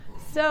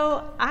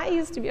So I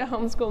used to be a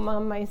homeschool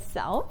mom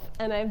myself,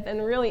 and I've been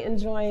really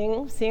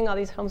enjoying seeing all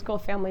these homeschool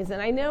families.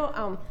 And I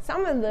know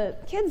some of the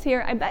kids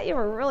here, I bet you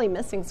were really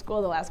missing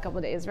school the last couple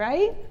of days,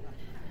 right?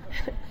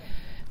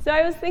 So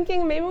I was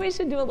thinking maybe we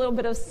should do a little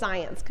bit of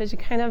science, because you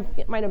kind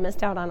of might have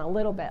missed out on a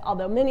little bit,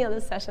 although many of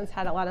the sessions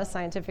had a lot of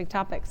scientific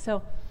topics.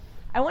 So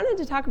I wanted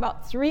to talk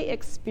about 3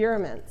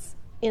 experiments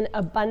in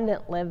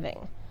abundant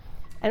living.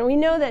 And we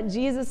know that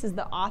Jesus is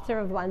the author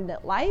of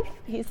abundant life.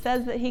 He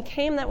says that he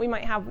came that we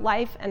might have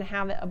life and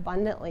have it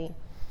abundantly.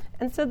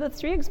 And so the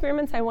 3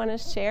 experiments I want to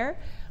share,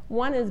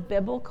 one is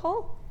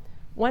biblical,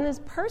 one is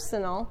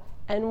personal,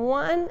 and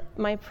one,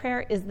 my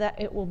prayer is that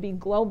it will be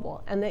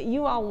global and that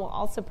you all will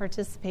also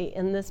participate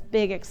in this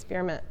big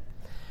experiment.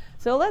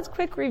 So let's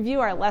quick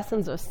review our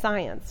lessons of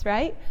science,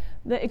 right?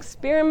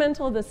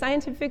 The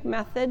scientific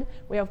method,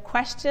 we have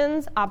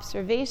questions,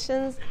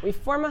 observations, we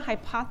form a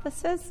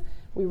hypothesis,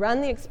 we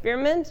run the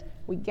experiment,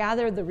 we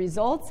gather the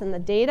results and the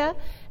data,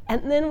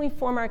 and then we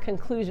form our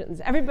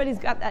conclusions. Everybody's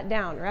got that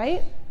down,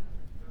 right?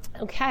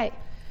 Okay,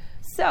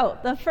 so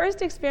the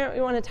first experiment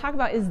we want to talk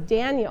about is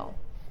Daniel.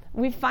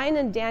 We find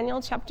in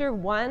Daniel chapter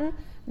 1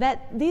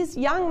 that these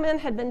young men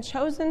had been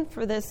chosen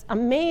for this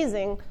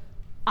amazing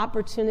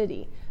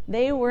opportunity.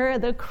 They were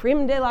the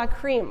creme de la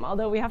creme,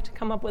 although we have to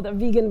come up with a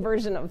vegan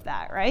version of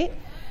that, right?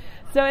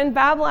 So in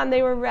Babylon,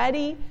 they were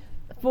ready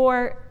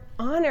for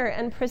honor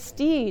and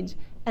prestige,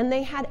 and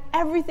they had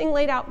everything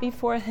laid out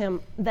before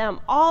them,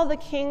 all the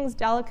king's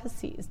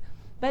delicacies.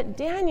 But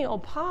Daniel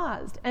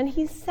paused, and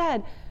he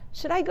said,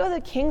 should I go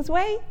the king's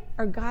way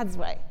or God's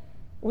way?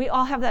 We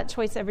all have that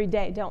choice every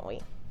day, don't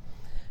we?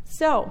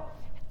 So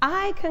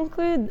I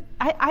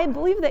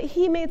believe that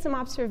he made some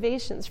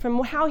observations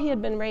from how he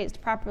had been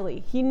raised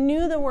properly. He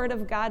knew the word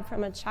of God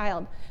from a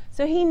child.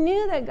 So he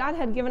knew that God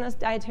had given us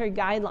dietary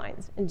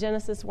guidelines in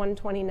Genesis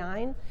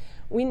 1:29.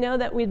 We know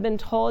that we'd been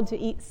told to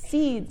eat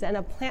seeds and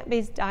a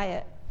plant-based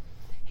diet.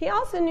 He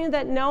also knew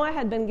that Noah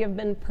had been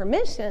given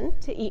permission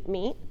to eat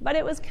meat, but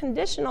it was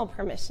conditional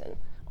permission,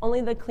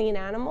 only the clean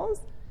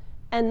animals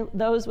and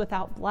those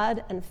without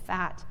blood and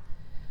fat.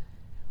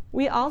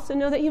 We also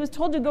know that he was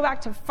told to go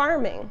back to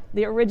farming,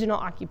 the original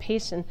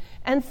occupation.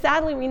 And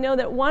sadly, we know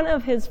that one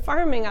of his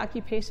farming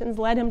occupations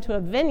led him to a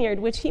vineyard,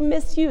 which he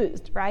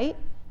misused, right?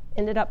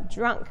 Ended up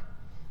drunk,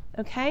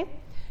 okay?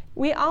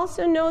 We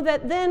also know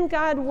that then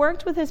God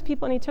worked with his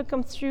people and he took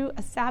them through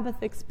a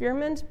Sabbath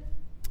experiment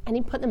and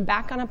he put them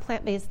back on a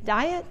plant-based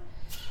diet.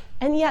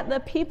 And yet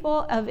the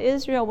people of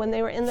Israel, when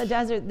they were in the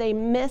desert, they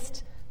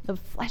missed the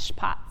flesh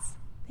pots.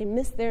 They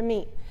missed their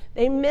meat.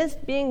 They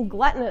missed being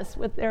gluttonous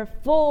with their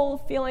full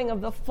feeling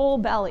of the full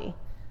belly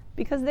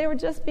because they were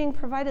just being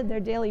provided their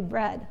daily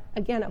bread.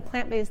 Again, a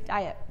plant-based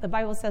diet. The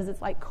Bible says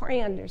it's like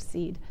coriander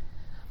seed.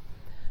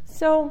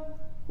 So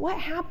what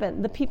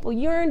happened? The people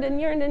yearned and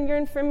yearned and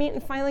yearned for meat,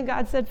 and finally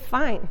God said,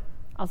 fine,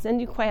 I'll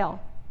send you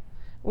quail.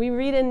 We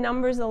read in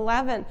Numbers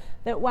 11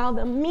 that while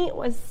the meat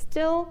was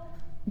still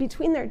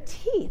between their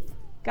teeth,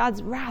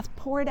 God's wrath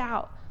poured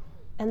out.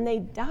 And they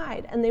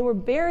died, and they were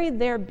buried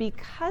there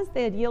because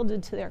they had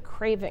yielded to their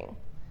craving.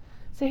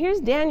 So here's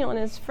Daniel and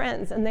his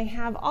friends, and they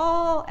have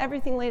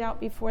everything laid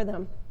out before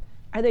them.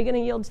 Are they going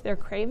to yield to their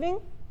craving,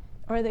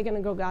 or are they going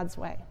to go God's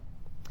way?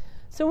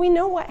 So we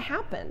know what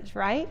happened,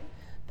 right?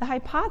 The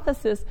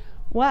hypothesis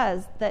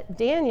was that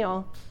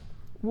Daniel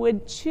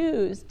would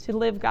choose to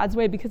live God's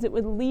way because it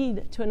would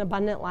lead to an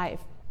abundant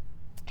life.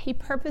 He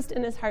purposed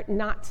in his heart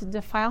not to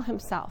defile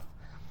himself.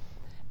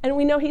 And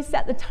we know he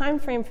set the time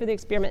frame for the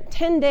experiment,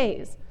 10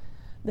 days.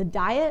 The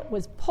diet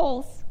was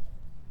pulse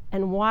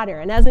and water.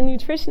 And as a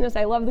nutritionist,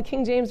 I love the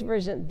King James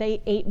Version.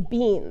 They ate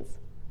beans,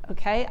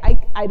 okay?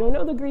 I don't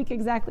know the Greek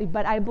exactly,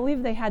 but I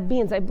believe they had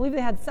beans. I believe they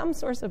had some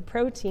source of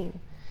protein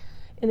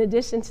in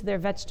addition to their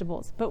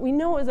vegetables. But we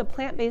know it was a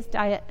plant-based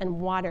diet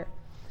and water.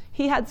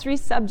 He had 3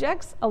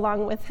 subjects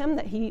along with him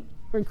that he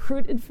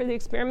recruited for the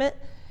experiment,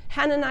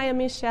 Hananiah,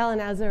 Mishael,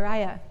 and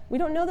Azariah. We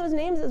don't know those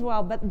names as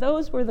well, but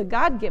those were the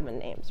God-given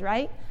names,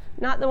 right?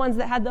 Not the ones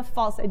that had the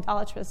false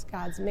idolatrous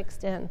gods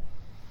mixed in.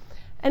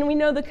 And we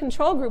know the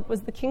control group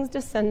was the king's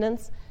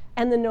descendants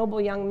and the noble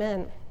young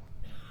men.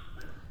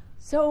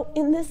 So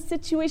in this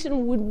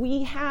situation, would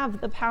we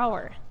have the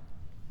power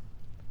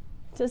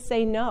to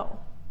say no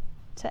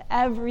to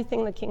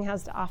everything the king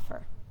has to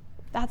offer?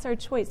 That's our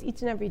choice each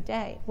and every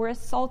day. We're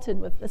assaulted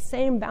with the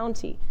same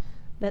bounty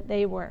that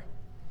they were.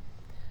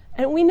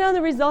 And we know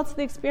the results of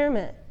the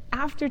experiment.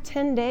 After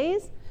 10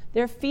 days,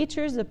 their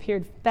features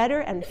appeared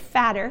better and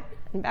fatter.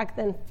 And back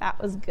then,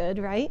 fat was good,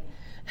 right?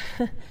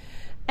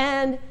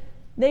 And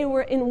they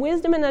were in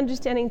wisdom and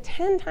understanding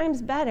 10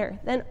 times better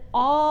than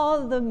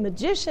all the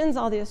magicians,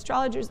 all the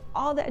astrologers,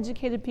 all the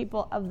educated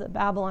people of the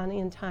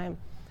Babylonian time.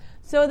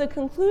 So the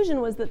conclusion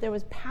was that there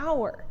was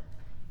power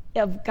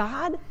of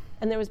God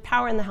and there was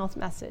power in the health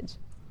message.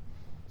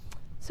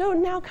 So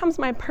now comes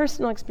my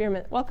personal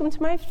experiment. Welcome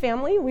to my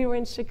family. We were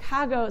in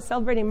Chicago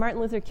celebrating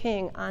Martin Luther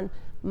King on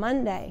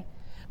Monday.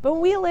 But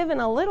we live in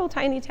a little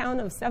tiny town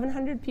of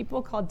 700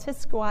 people called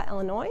Tisquoia,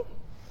 Illinois.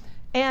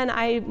 And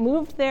I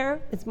moved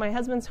there. It's my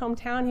husband's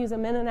hometown. He's a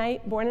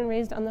Mennonite, born and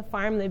raised on the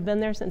farm. They've been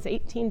there since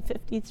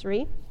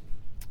 1853.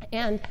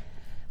 And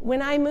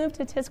when I moved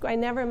to Tisco, I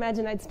never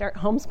imagined I'd start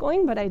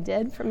homeschooling, but I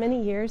did for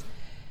many years.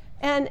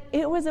 And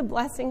it was a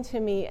blessing to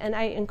me, and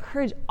I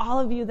encourage all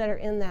of you that are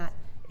in that.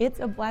 It's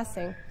a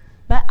blessing.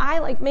 But I,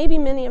 like maybe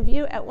many of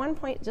you, at one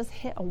point just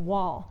hit a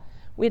wall.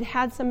 We'd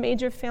had some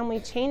major family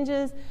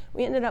changes.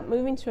 We ended up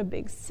moving to a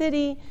big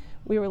city.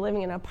 We were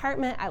living in an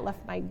apartment. I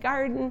left my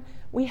garden.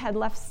 We had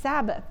left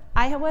Sabbath.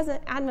 I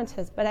wasn't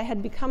Adventist, but I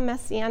had become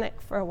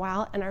Messianic for a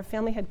while, and our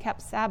family had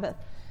kept Sabbath.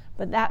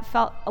 But that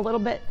felt a little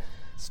bit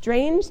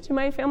strange to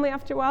my family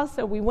after a while,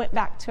 so we went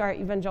back to our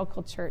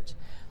evangelical church.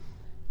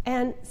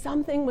 And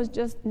something was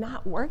just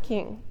not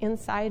working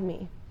inside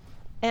me.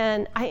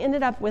 And I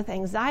ended up with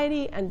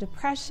anxiety and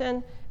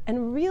depression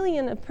and really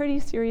in a pretty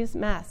serious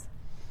mess.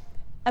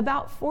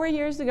 About 4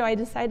 years ago, I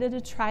decided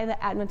to try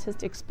the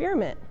Adventist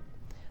experiment.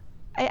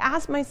 I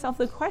asked myself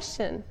the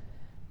question,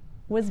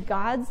 was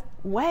God's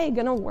way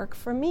going to work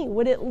for me?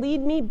 Would it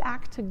lead me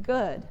back to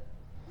good?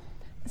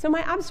 So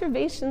my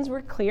observations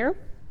were clear.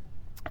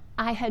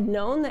 I had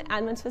known that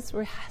Adventists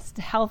were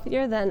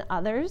healthier than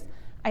others.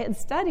 I had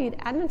studied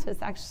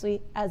Adventists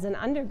actually as an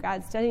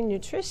undergrad, studying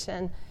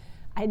nutrition.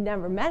 I'd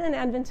never met an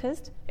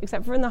Adventist,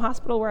 except for in the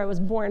hospital where I was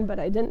born, but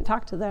I didn't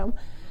talk to them.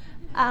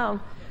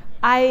 But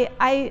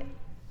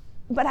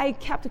I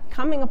kept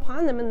coming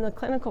upon them in the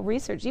clinical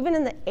research. Even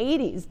in the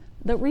 80s,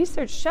 the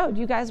research showed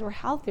you guys were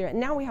healthier, and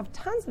now we have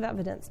tons of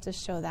evidence to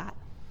show that.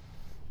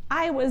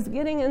 I was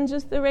getting in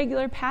just the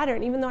regular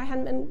pattern. Even though I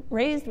hadn't been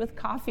raised with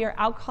coffee or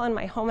alcohol in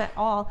my home at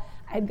all,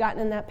 I'd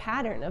gotten in that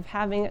pattern of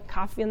having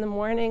coffee in the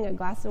morning, a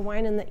glass of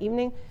wine in the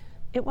evening.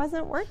 It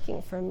wasn't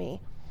working for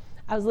me.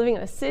 I was living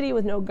in a city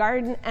with no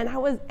garden, and I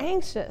was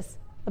anxious.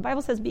 The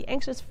Bible says be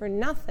anxious for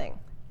nothing,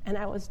 and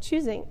I was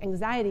choosing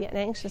anxiety and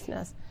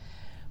anxiousness.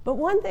 But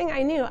one thing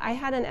I knew, I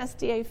had an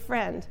SDA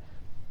friend,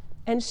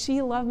 and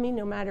she loved me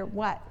no matter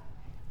what.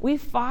 We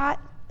fought.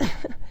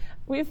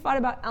 We fought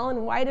about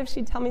Ellen White. If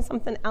she'd tell me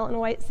something Ellen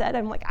White said,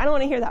 I'm like, I don't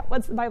want to hear that.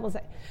 What's the Bible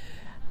say?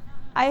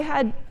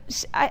 I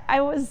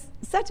was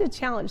such a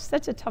challenge,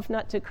 such a tough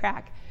nut to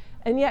crack,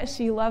 and yet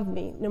she loved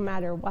me no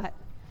matter what.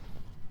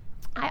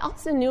 I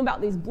also knew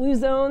about these blue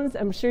zones.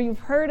 I'm sure you've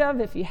heard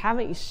of. If you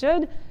haven't, you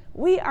should.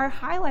 We are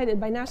highlighted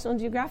by National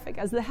Geographic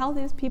as the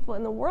healthiest people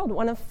in the world,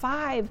 one of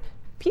 5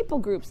 people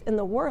groups in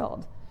the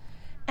world.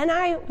 And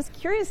I was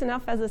curious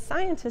enough as a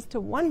scientist to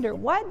wonder,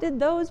 what did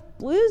those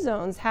blue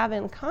zones have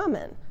in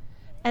common?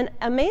 And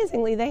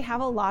amazingly, they have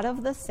a lot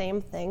of the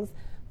same things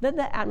that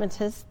the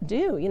Adventists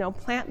do. You know,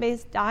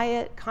 plant-based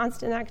diet,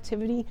 constant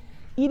activity,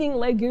 eating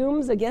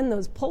legumes, again,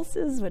 those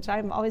pulses, which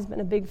I've always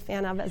been a big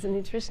fan of as a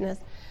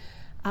nutritionist.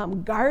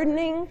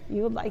 Gardening,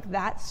 you would like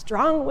that.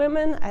 Strong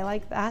women, I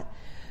like that.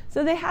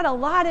 So they had a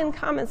lot in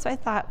common. So I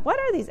thought, what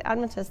are these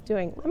Adventists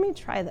doing? Let me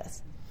try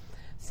this.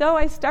 So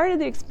I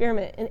started the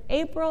experiment in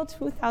April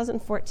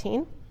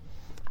 2014.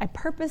 I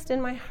purposed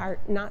in my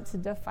heart not to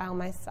defile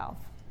myself.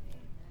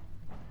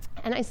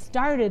 And I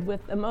started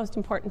with the most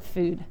important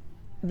food,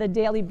 the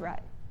daily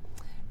bread.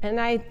 And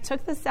I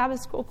took the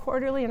Sabbath school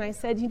quarterly, and I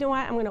said, you know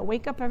what? I'm going to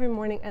wake up every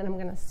morning, and I'm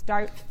going to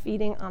start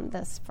feeding on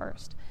this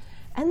first.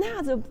 And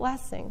that's a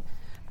blessing.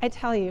 I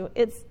tell you,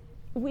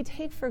 we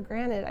take for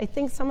granted, I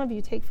think some of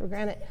you take for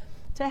granted,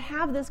 to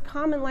have this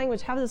common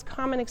language, have this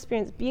common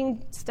experience,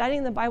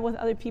 studying the Bible with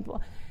other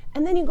people.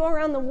 And then you go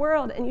around the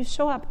world, and you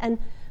show up, and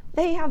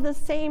they have the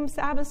same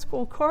Sabbath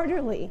school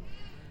quarterly.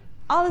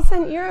 All of a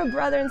sudden, you're a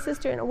brother and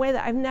sister in a way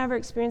that I've never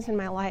experienced in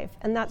my life.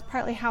 And that's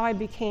partly how I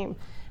became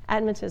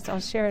Adventist.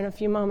 I'll share in a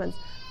few moments.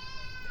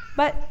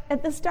 But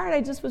at the start, I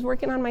just was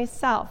working on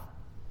myself.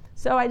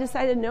 So I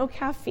decided no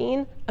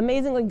caffeine.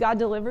 Amazingly, God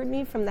delivered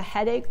me from the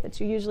headache that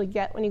you usually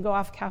get when you go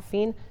off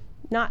caffeine.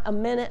 Not a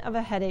minute of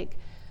a headache.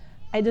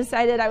 I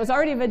decided I was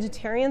already a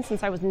vegetarian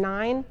since I was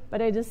 9,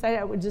 but I decided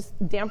I would just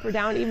damper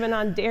down even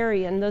on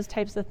dairy and those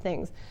types of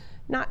things.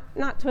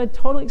 Not to a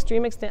total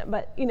extreme extent,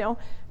 but,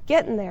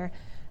 getting there.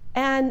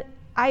 And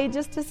I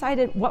just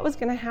decided what was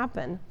going to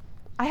happen.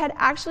 I had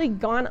actually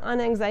gone on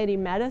anxiety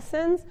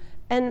medicines,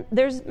 and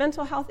there's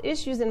mental health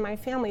issues in my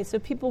family, so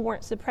people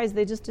weren't surprised.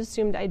 They just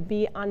assumed I'd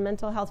be on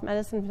mental health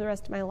medicine for the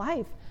rest of my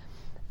life.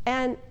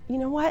 And you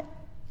know what?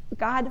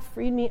 God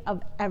freed me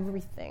of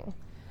everything.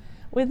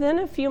 Within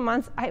a few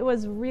months, I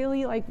was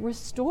really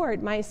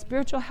restored. My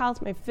spiritual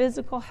health, my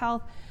physical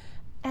health,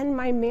 and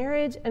my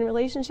marriage and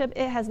relationship,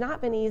 it has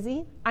not been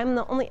easy. I'm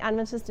the only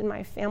Adventist in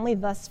my family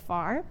thus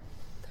far.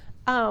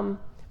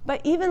 But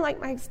even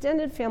my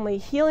extended family,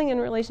 healing in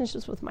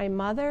relationships with my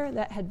mother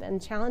that had been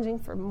challenging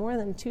for more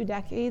than 2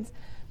 decades,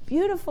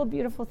 beautiful,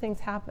 beautiful things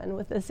happen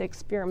with this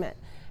experiment.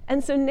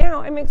 And so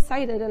now I'm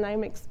excited, and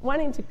I'm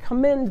wanting to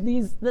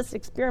commend this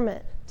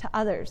experiment to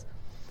others.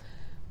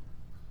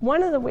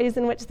 One of the ways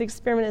in which the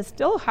experiment is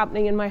still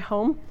happening in my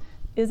home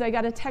is I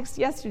got a text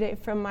yesterday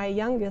from my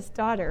youngest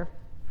daughter,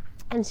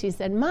 and she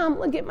said, "Mom,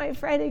 look at my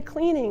Friday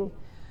cleaning."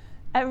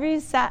 Every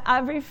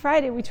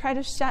Friday, we try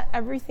to shut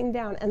everything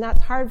down, and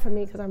that's hard for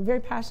me because I'm very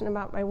passionate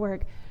about my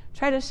work.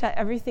 Try to shut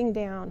everything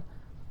down.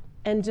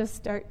 and just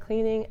start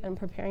cleaning and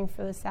preparing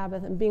for the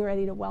Sabbath and being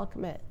ready to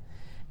welcome it.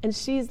 And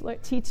she's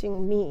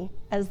teaching me,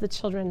 as the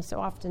children so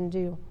often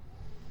do.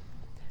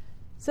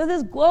 So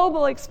this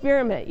global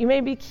experiment, you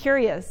may be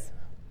curious,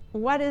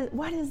 what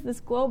is this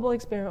global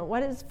experiment?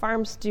 What is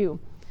Farm Stew?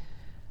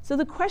 So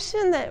the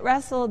question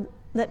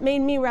that made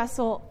me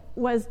wrestle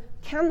was,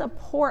 can the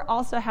poor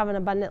also have an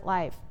abundant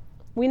life?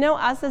 We know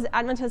us as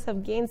Adventists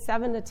have gained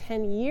 7 to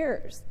 10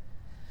 years,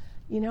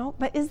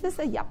 but is this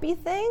a yuppie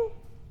thing?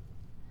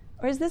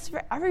 Or is this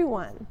for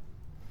everyone?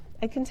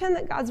 I contend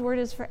that God's word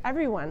is for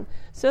everyone.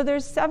 So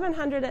there's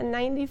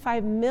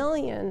 795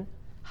 million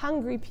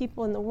hungry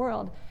people in the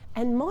world,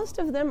 and most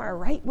of them are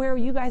right where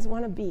you guys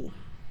want to be,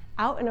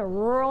 out in a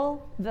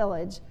rural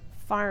village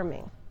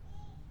farming.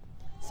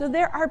 So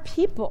there are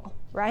people,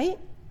 right?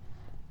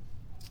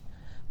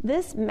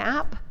 This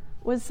map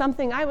was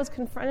something I was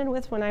confronted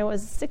with when I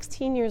was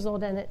 16 years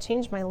old, and it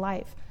changed my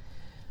life.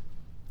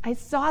 I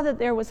saw that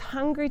there was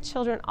hungry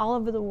children all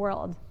over the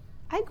world.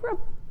 I grew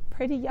up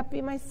pretty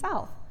yuppie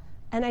myself,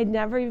 and I'd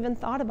never even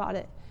thought about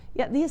it.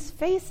 Yet these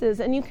faces,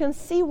 and you can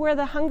see where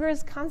the hunger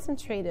is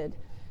concentrated.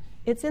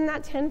 It's in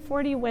that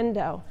 1040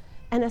 window,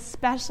 and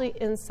especially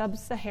in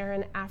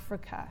sub-Saharan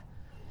Africa.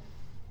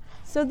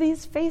 So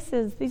these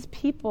faces, these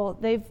people,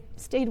 they've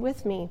stayed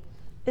with me.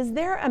 Is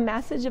there a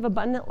message of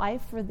abundant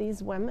life for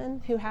these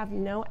women who have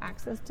no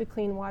access to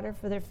clean water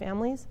for their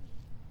families?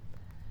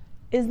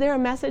 Is there a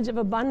message of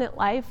abundant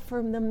life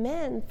for the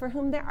men for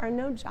whom there are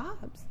no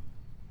jobs?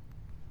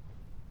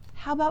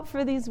 How about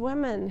for these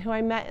women who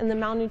I met in the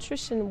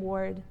malnutrition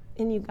ward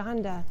in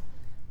Uganda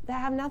that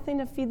have nothing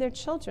to feed their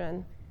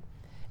children?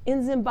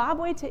 In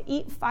Zimbabwe, to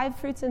eat 5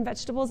 fruits and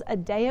vegetables a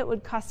day, it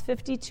would cost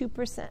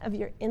 52% of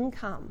your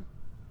income.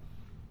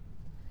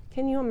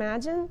 Can you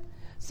imagine?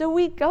 So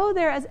we go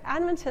there as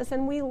Adventists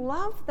and we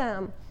love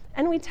them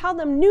and we tell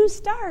them, new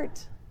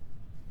start,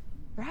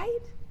 right?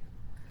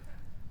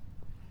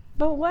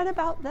 But what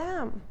about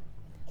them?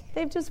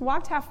 They've just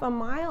walked half a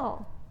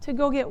mile to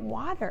go get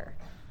water.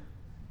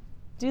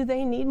 Do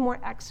they need more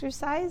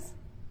exercise,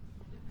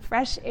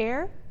 fresh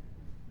air,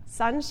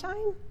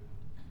 sunshine?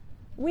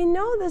 We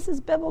know this is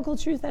biblical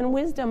truth and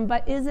wisdom,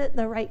 but is it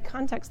the right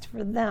context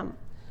for them?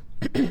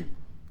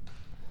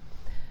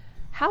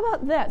 How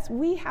about this?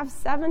 We have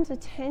 7 to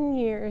 10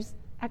 years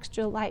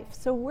extra life,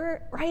 so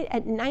we're right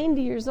at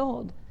 90 years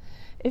old.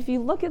 If you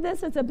look at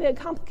this, it's a bit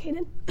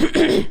complicated.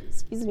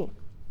 Excuse me.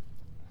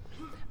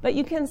 But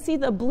you can see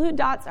the blue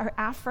dots are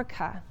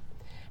Africa,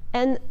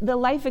 and the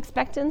life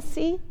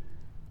expectancy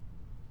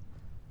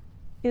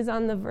is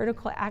on the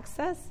vertical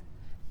axis,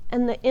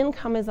 and the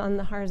income is on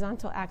the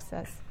horizontal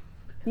axis.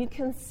 You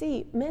can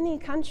see many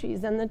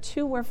countries, and the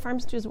 2 where Farm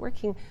Stew is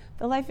working,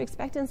 the life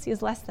expectancy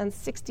is less than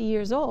 60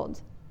 years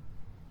old.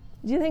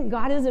 Do you think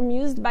God is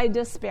amused by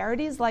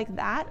disparities like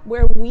that,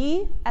 where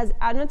we as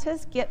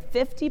Adventists get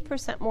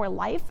 50% more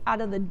life out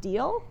of the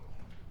deal?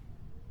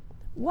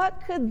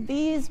 What could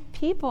these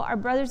people, our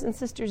brothers and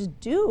sisters,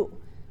 do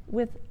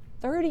with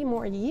 30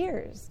 more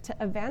years to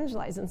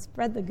evangelize and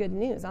spread the good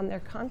news on their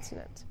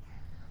continent?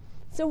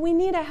 So we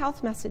need a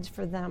health message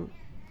for them.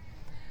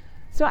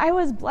 So I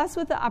was blessed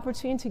with the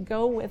opportunity to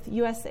go with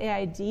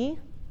USAID,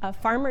 a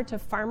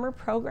farmer-to-farmer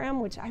program,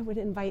 which I would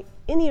invite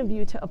any of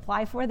you to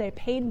apply for. They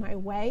paid my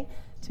way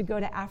to go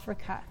to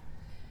Africa.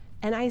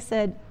 And I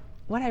said,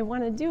 what I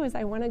want to do is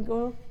I want to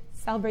go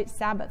celebrate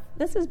Sabbath.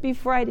 This is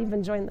before I'd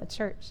even joined the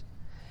church.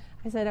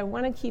 I said, I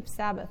want to keep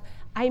Sabbath.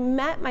 I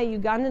met my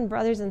Ugandan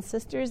brothers and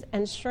sisters,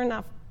 and sure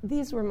enough,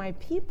 these were my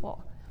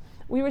people.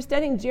 We were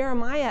studying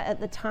Jeremiah at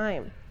the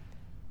time,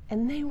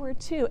 and they were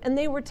too. And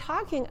they were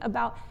talking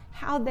about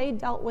how they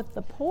dealt with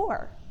the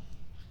poor.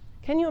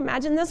 Can you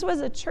imagine? This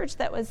was a church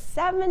that was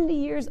 70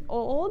 years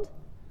old.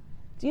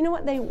 Do you know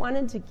what they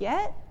wanted to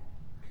get?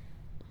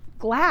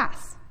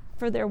 Glass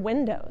for their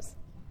windows.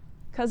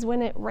 Because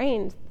when it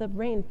rained, the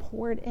rain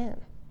poured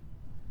in.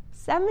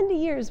 70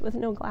 years with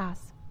no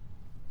glass.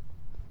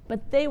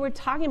 But they were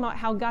talking about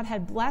how God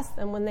had blessed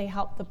them when they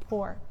helped the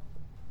poor.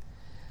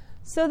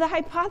 So the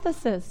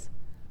hypothesis.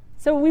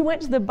 So we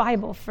went to the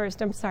Bible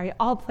first.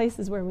 All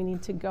places where we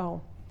need to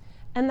go.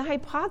 And the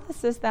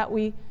hypothesis that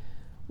we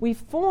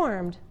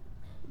formed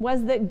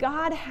was that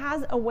God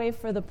has a way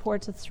for the poor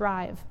to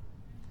thrive.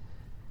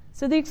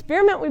 So the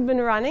experiment we've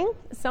been running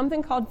is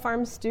something called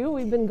Farm Stew.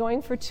 We've been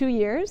going for 2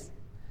 years.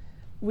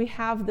 We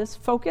have this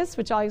focus,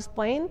 which I'll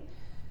explain.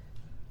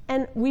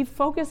 And we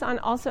focus on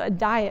also a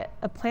diet,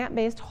 a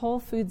plant-based whole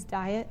foods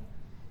diet.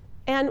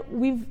 And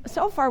we've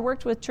so far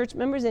worked with church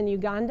members in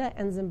Uganda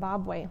and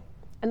Zimbabwe.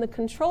 And the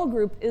control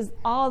group is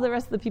all the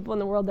rest of the people in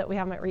the world that we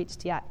haven't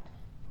reached yet.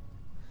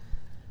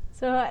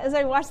 So as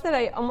I watched that,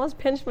 I almost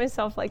pinched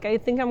myself, like I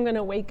think I'm going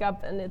to wake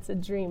up and it's a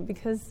dream,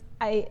 because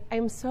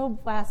I'm so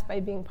blessed by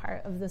being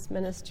part of this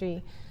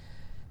ministry.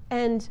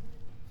 And,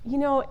 you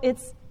know,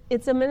 it's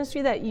a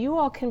ministry that you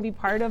all can be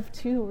part of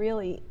too,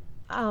 really.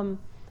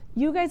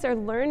 You guys are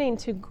learning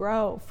to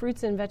grow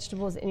fruits and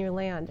vegetables in your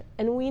land.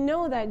 And we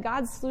know that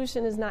God's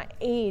solution is not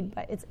aid,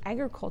 but it's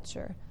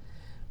agriculture.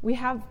 We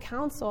have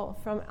counsel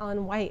from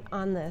Ellen White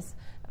on this,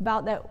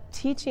 about that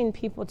teaching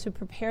people to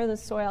prepare the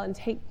soil and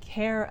take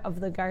care of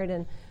the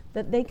garden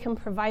that they can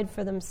provide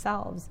for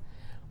themselves.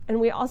 And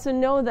we also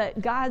know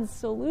that God's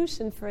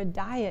solution for a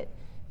diet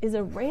is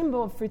a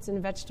rainbow of fruits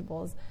and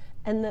vegetables,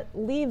 and that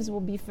leaves will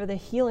be for the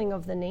healing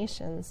of the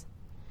nations.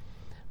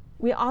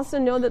 We also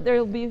know that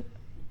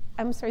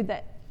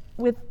that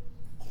with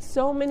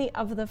so many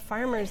of the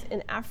farmers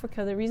in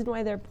Africa, the reason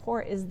why they're poor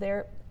is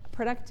their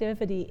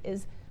productivity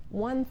is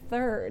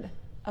 1/3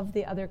 of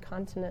the other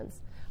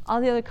continents. All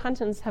the other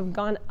continents have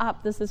gone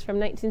up. This is from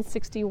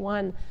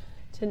 1961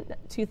 to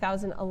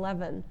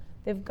 2011.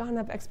 They've gone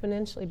up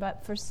exponentially,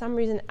 but for some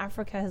reason,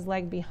 Africa has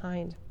lagged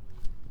behind.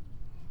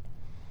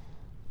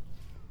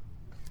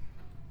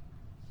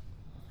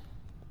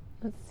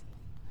 Let's see.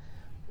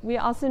 We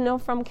also know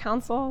from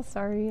council,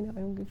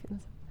 I'm goofing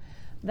this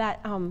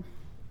up,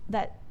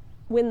 that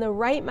when the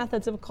right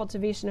methods of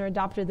cultivation are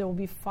adopted, there will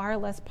be far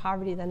less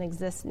poverty than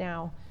exists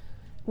now.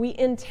 We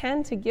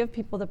intend to give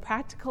people the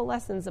practical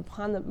lessons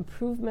upon the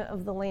improvement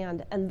of the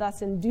land and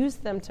thus induce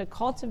them to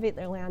cultivate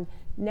their land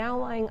now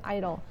lying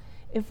idle.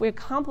 If we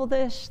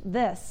accomplish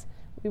this,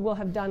 we will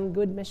have done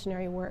good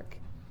missionary work.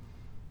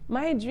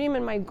 My dream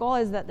and my goal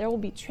is that there will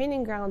be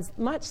training grounds,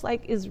 much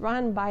like is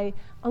run by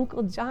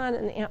Uncle John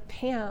and Aunt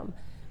Pam,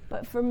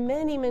 but for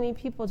many, many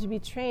people to be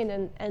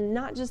trained, and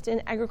not just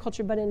in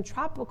agriculture, but in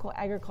tropical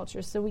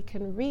agriculture, so we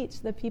can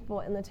reach the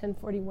people in the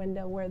 1040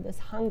 window where this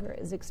hunger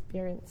is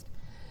experienced.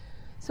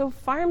 So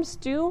Farm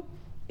Stew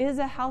is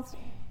a health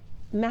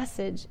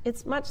message.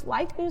 It's much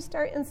like New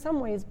Start in some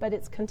ways, but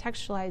it's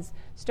contextualized,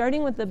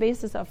 starting with the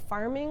basis of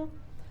farming,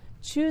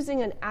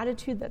 choosing an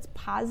attitude that's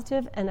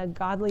positive and a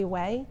godly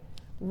way,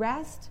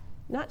 rest,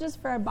 not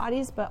just for our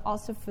bodies, but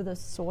also for the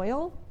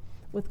soil,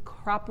 with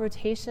crop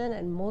rotation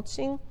and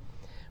mulching.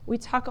 We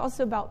talk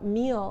also about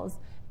meals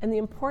and the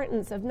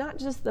importance of not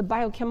just the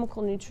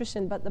biochemical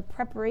nutrition, but the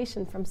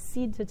preparation from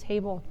seed to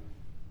table.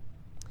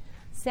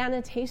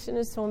 Sanitation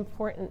is so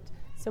important.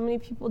 So many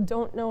people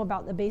don't know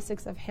about the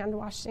basics of hand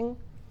washing.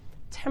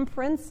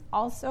 Temperance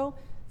also,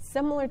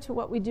 similar to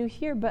what we do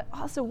here, but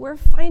also we're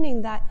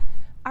finding that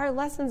our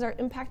lessons are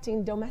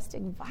impacting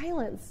domestic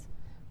violence.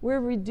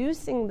 We're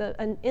reducing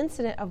an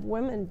incident of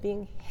women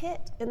being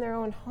hit in their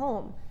own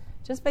home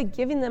just by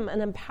giving them an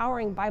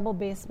empowering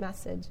Bible-based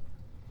message.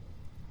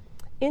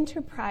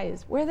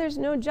 Enterprise, where there's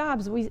no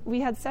jobs,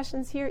 we had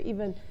sessions here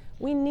even,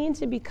 we need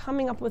to be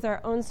coming up with our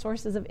own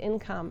sources of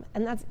income,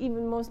 and that's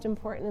even most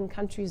important in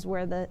countries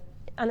where the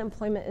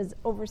unemployment is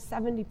over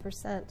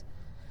 70%.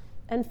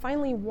 And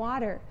finally,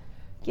 water,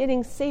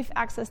 getting safe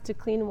access to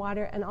clean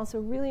water and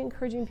also really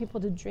encouraging people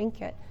to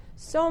drink it.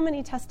 So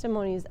many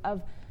testimonies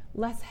of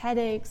less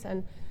headaches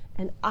and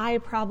eye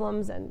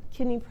problems and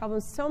kidney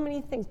problems, so many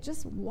things,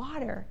 just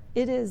water.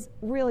 It is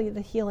really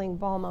the healing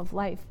balm of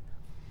life.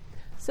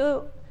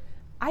 So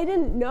I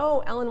didn't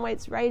know Ellen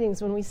White's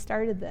writings when we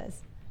started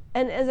this.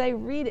 And as I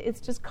read it, it's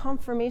just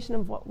confirmation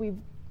of what we've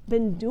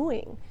been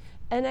doing.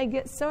 And I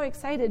get so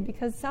excited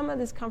because some of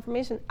this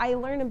confirmation, I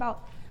learn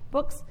about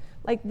books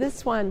like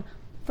this one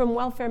from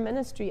Welfare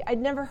Ministry. I'd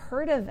never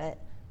heard of it,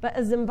 but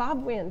a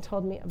Zimbabwean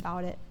told me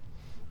about it.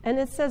 And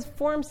it says,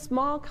 form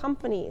small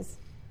companies.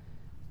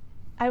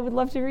 I would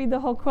love to read the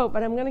whole quote,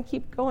 but I'm going to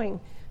keep going.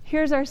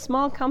 Here's our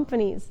small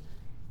companies,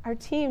 our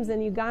teams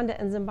in Uganda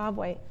and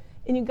Zimbabwe.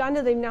 In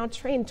Uganda, they've now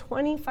trained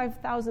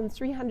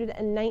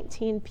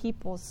 25,319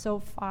 people so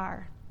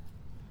far.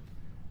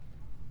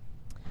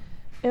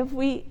 If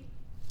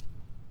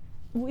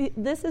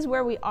this is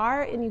where we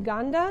are in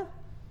Uganda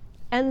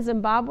and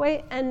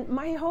Zimbabwe, and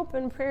my hope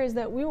and prayer is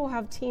that we will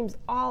have teams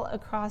all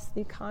across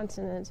the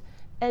continent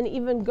and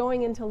even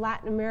going into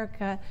Latin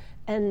America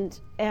and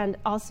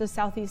also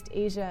Southeast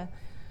Asia.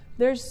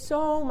 There's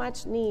so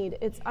much need.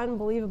 It's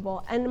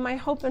unbelievable. And my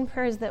hope and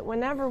prayer is that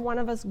whenever one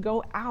of us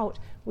go out,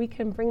 we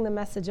can bring the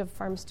message of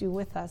Farm Stew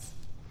with us.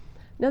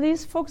 Now,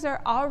 these folks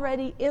are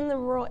already in the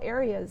rural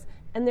areas,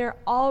 and they're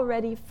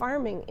already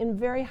farming in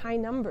very high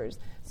numbers.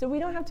 So we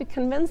don't have to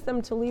convince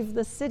them to leave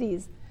the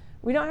cities.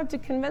 We don't have to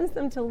convince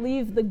them to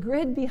leave the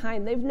grid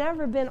behind. They've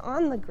never been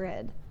on the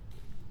grid.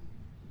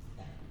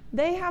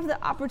 They have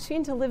the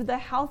opportunity to live the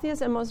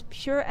healthiest and most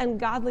pure and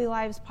godly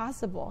lives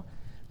possible.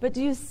 But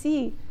do you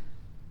see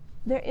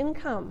their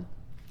income?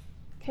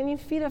 Can you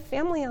feed a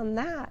family on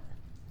that?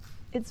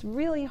 It's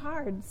really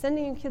hard.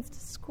 Sending your kids to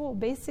school,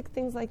 basic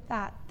things like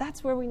that.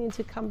 That's where we need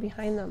to come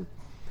behind them.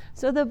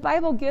 So the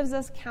Bible gives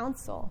us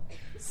counsel.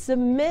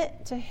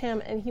 Submit to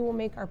him and he will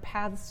make our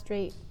paths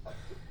straight.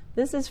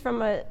 This is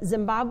from a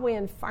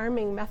Zimbabwean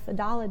farming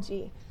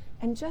methodology.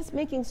 And just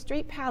making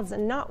straight paths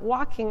and not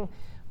walking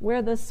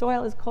where the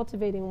soil is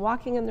cultivating,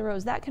 walking in the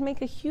rows, that can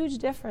make a huge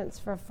difference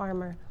for a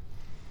farmer.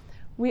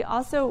 We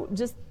also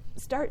just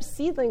start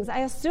seedlings. I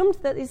assumed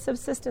that these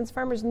subsistence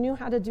farmers knew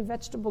how to do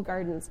vegetable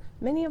gardens.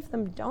 Many of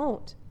them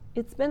don't.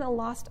 It's been a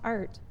lost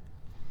art.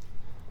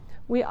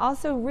 We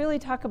also really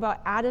talk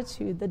about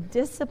attitude, the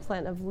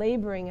discipline of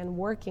laboring and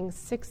working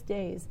 6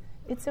 days.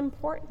 It's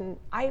important.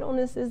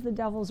 Idleness is the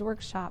devil's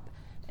workshop.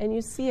 And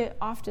you see it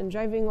often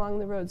driving along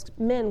the roads,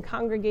 men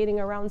congregating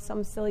around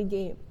some silly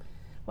game.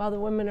 while the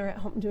women are at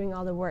home doing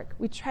all the work.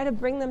 We try to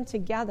bring them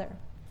together.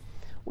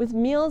 With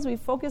meals, we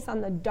focus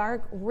on the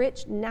dark,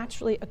 rich,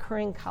 naturally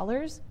occurring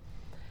colors.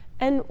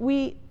 And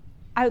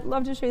I'd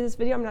love to show you this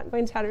video. I'm not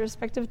going to out of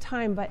respect of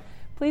time, but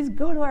please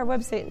go to our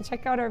website and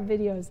check out our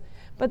videos.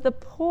 But the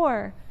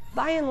poor,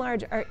 by and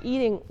large, are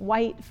eating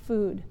white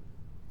food.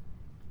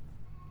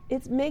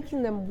 It's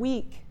making them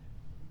weak.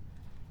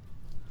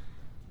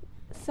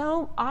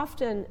 So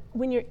often,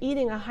 when you're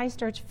eating a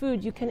high-starch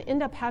food, you can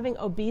end up having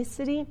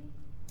obesity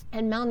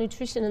and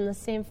malnutrition in the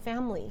same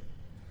family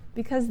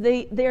because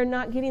they're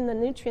not getting the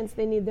nutrients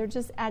they need. They're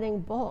just adding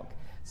bulk.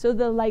 So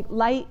the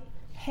light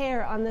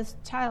hair on this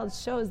child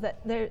shows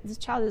that this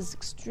child is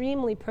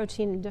extremely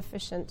protein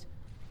deficient.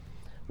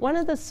 One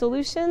of the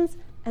solutions,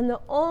 and the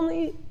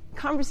only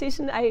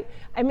conversation, I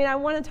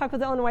want to talk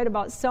with Ellen White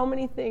about so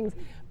many things,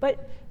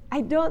 but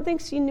I don't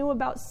think she knew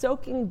about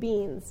soaking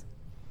beans.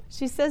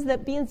 She says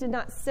that beans did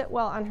not sit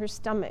well on her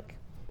stomach.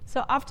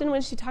 So often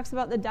when she talks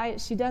about the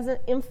diet, she doesn't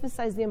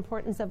emphasize the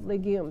importance of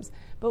legumes.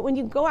 But when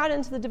you go out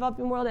into the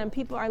developing world and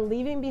people are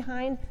leaving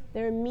behind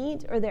their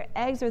meat or their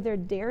eggs or their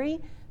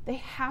dairy, they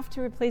have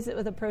to replace it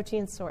with a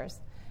protein source.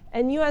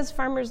 And you as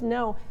farmers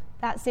know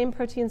that same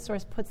protein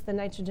source puts the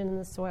nitrogen in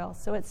the soil.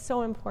 So it's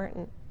so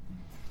important.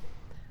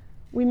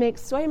 We make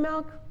soy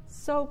milk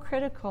so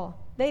critical.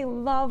 They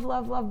love,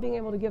 love, love being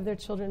able to give their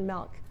children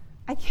milk.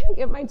 I can't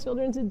get my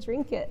children to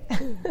drink it.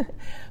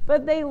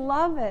 But they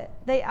love it.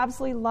 They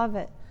absolutely love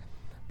it.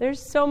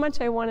 There's so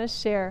much I want to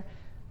share.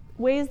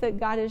 Ways that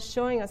God is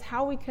showing us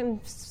how we can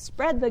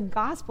spread the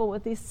gospel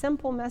with these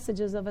simple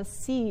messages of a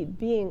seed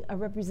being a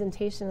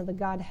representation of the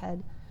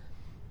Godhead.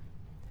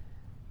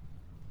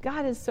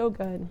 God is so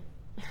good.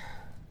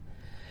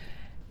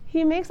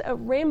 He makes a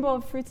rainbow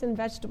of fruits and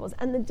vegetables,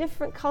 and the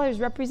different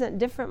colors represent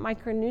different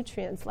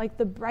micronutrients, like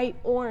the bright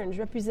orange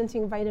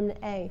representing vitamin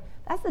A.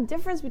 That's the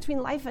difference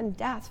between life and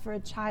death for a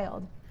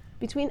child,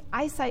 between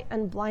eyesight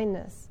and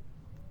blindness.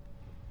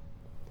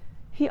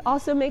 He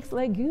also makes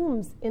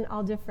legumes in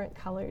all different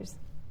colors.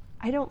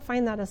 I don't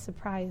find that a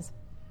surprise.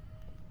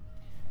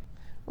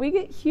 We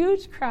get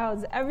huge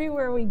crowds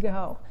everywhere we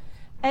go,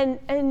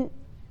 and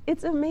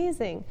it's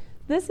amazing.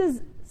 This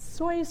is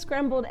soy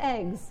scrambled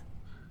eggs,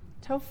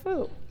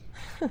 tofu.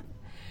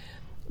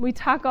 We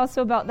talk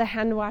also about the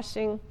hand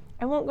washing.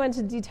 I won't go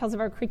into details of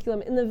our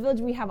curriculum. In the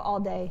village, we have all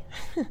day.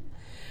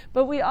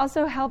 But we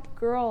also help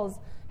girls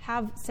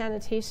have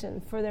sanitation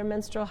for their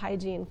menstrual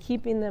hygiene,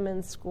 keeping them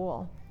in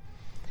school.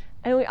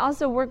 And we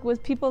also work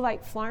with people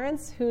like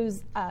Florence,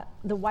 who's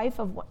the wife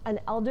of an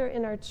elder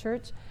in our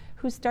church,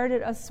 who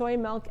started a soy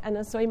milk and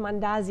a soy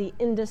mandazi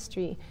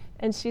industry.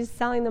 And she's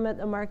selling them at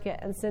the market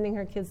and sending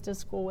her kids to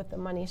school with the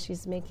money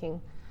she's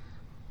making.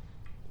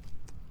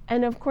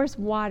 And of course,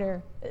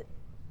 water.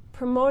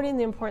 Promoting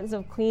the importance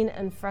of clean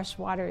and fresh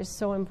water is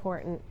so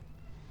important.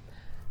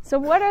 So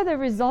what are the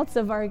results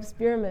of our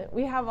experiment?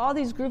 We have all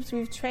these groups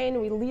we've trained.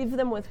 We leave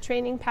them with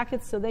training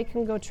packets so they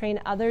can go train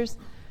others.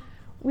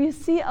 We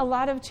see a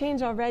lot of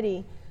change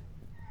already.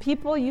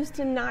 People used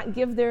to not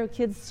give their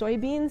kids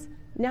soybeans.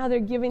 Now they're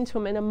giving to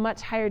them in a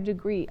much higher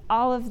degree.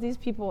 All of these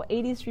people,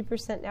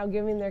 83% now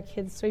giving their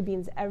kids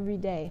soybeans every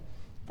day.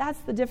 That's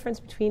the difference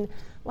between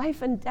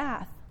life and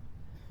death.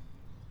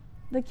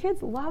 The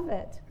kids love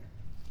it.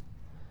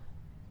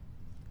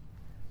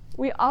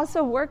 We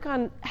also work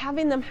on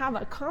having them have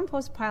a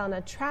compost pile and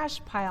a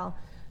trash pile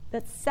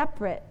that's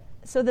separate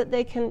so that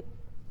they can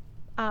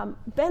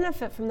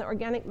benefit from the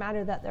organic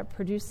matter that they're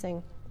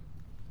producing.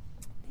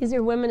 These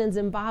are women in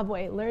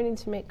Zimbabwe learning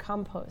to make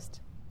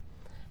compost.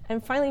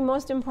 And finally,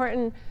 most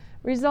important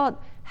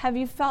result, have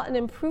you felt an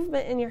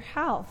improvement in your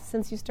health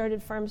since you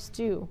started Farm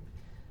Stew?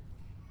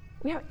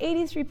 We have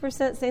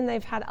 83% saying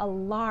they've had a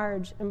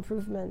large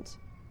improvement,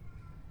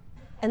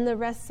 and the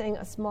rest saying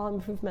a small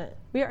improvement.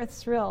 We are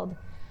thrilled.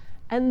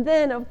 And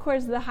then, of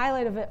course, the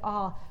highlight of it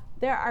all,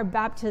 there are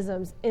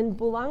baptisms. In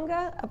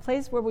Bulanga, a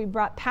place where we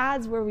brought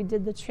pads, where we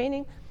did the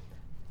training,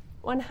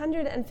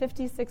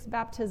 156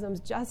 baptisms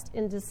just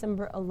in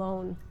December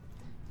alone.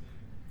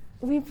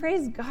 We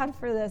praise God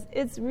for this.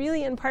 It's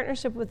really in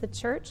partnership with the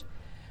church,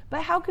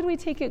 but how could we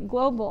take it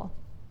global?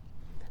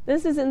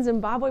 This is in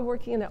Zimbabwe,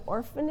 working in an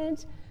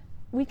orphanage.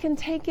 We can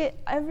take it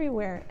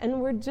everywhere,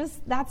 and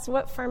that's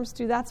what farms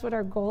do. That's what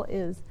our goal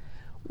is.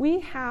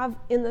 We have,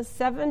 in the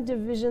 7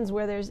 divisions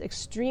where there's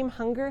extreme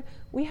hunger,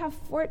 we have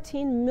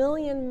 14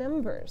 million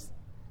members.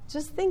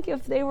 Just think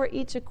if they were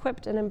each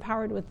equipped and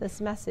empowered with this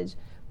message,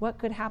 what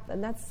could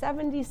happen? That's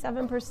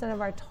 77%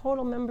 of our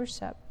total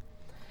membership.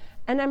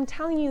 And I'm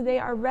telling you, they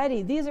are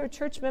ready. These are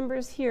church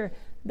members here,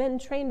 been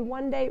trained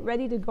one day,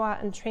 ready to go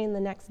out and train the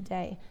next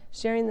day,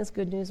 sharing this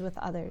good news with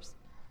others.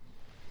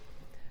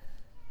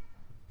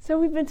 So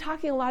we've been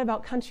talking a lot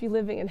about country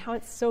living and how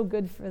it's so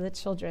good for the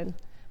children.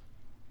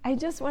 I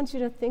just want you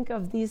to think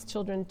of these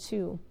children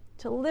too.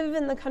 To live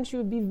in the country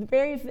would be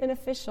very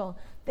beneficial.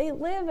 They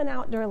live an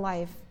outdoor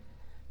life.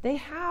 They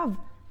have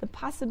the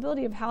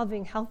possibility of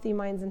having healthy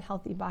minds and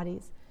healthy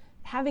bodies,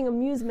 having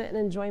amusement and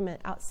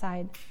enjoyment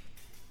outside.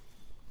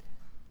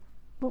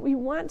 But we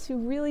want to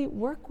really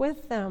work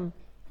with them.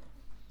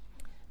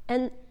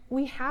 And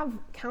we have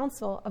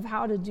counsel of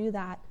how to do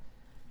that.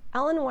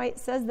 Ellen White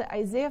says that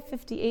Isaiah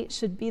 58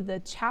 should be the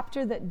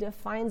chapter that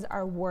defines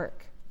our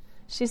work.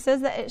 She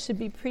says that it should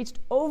be preached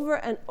over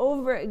and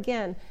over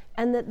again,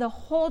 and that the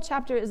whole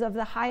chapter is of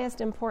the highest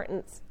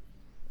importance.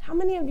 How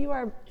many of you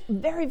are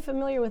very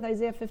familiar with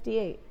Isaiah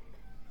 58?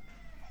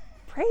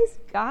 Praise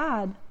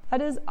God.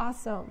 That is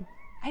awesome.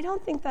 I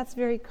don't think that's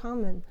very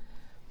common.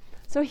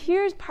 So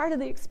here's part of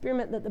the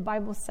experiment that the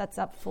Bible sets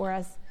up for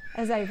us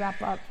as I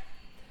wrap up.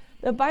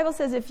 The Bible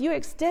says, if you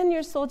extend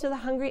your soul to the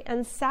hungry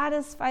and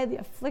satisfy the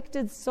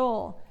afflicted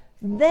soul,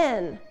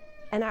 then,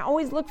 and I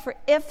always look for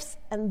ifs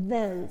and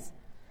thens,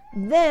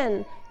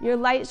 then your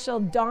light shall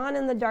dawn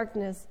in the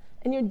darkness,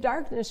 and your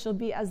darkness shall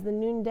be as the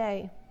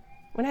noonday.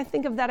 When I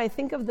think of that, I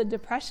think of the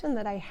depression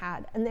that I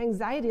had and the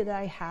anxiety that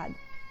I had.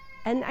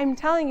 And I'm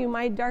telling you,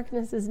 my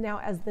darkness is now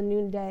as the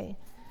noonday.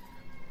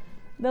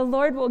 The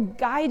Lord will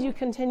guide you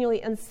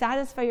continually and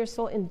satisfy your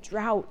soul in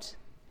drought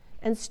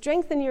and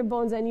strengthen your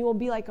bones, and you will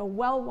be like a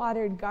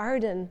well-watered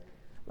garden,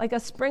 like a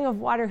spring of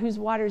water whose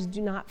waters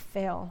do not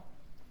fail.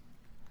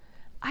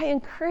 I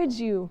encourage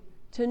you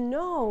to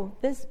know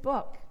this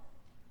book,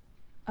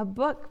 a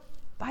book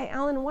by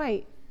Ellen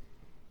White,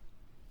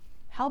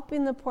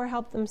 Helping the Poor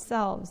Help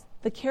Themselves,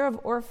 The Care of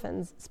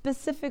Orphans,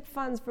 Specific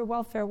Funds for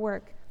Welfare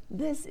Work.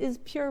 This is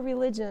pure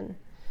religion.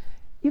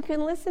 You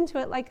can listen to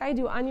it like I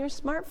do on your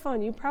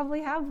smartphone. You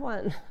probably have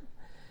one.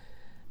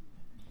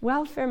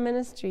 Welfare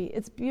ministry.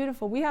 It's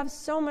beautiful. We have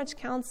so much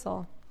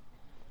counsel.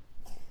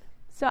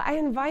 So I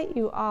invite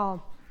you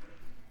all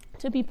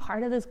to be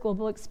part of this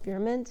global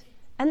experiment.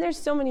 And there's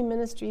so many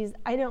ministries.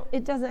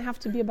 It doesn't have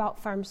to be about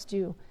Farm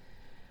Stew.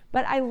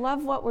 But I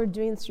love what we're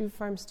doing through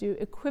Farm Stew,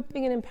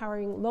 equipping and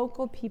empowering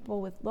local people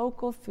with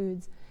local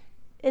foods.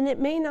 And it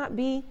may not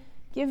be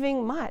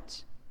giving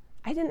much.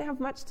 I didn't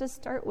have much to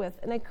start with,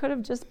 and I could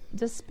have just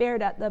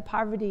despaired at the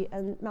poverty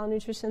and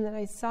malnutrition that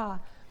I saw.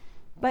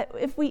 But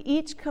if we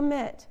each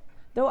commit,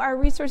 though our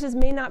resources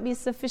may not be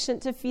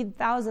sufficient to feed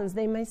thousands,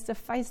 they may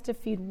suffice to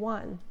feed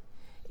one.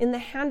 In the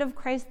hand of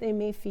Christ, they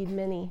may feed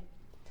many.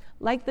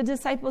 Like the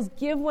disciples,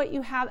 give what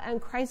you have,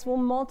 and Christ will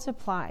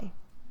multiply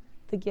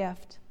the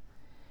gift.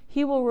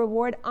 He will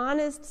reward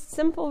honest,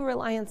 simple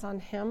reliance on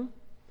him.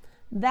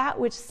 That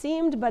which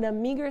seemed but a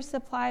meager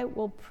supply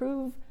will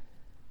prove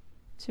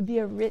to be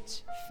a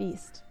rich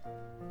feast.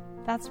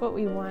 That's what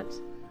we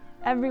want.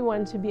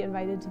 Everyone to be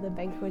invited to the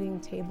banqueting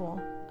table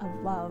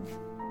of love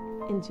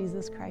in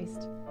Jesus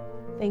Christ.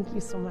 Thank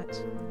you so much.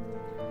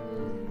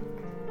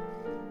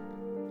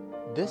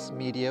 This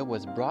media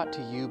was brought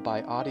to you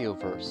by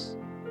Audioverse,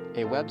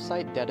 a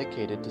website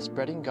dedicated to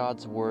spreading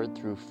God's word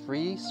through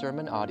free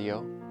sermon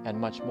audio and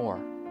much more.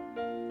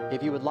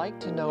 If you would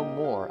like to know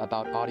more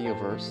about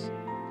Audioverse,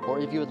 or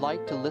if you would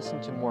like to listen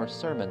to more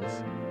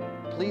sermons,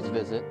 please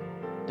visit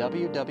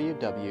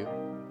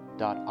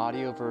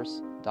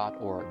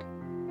www.audioverse.org.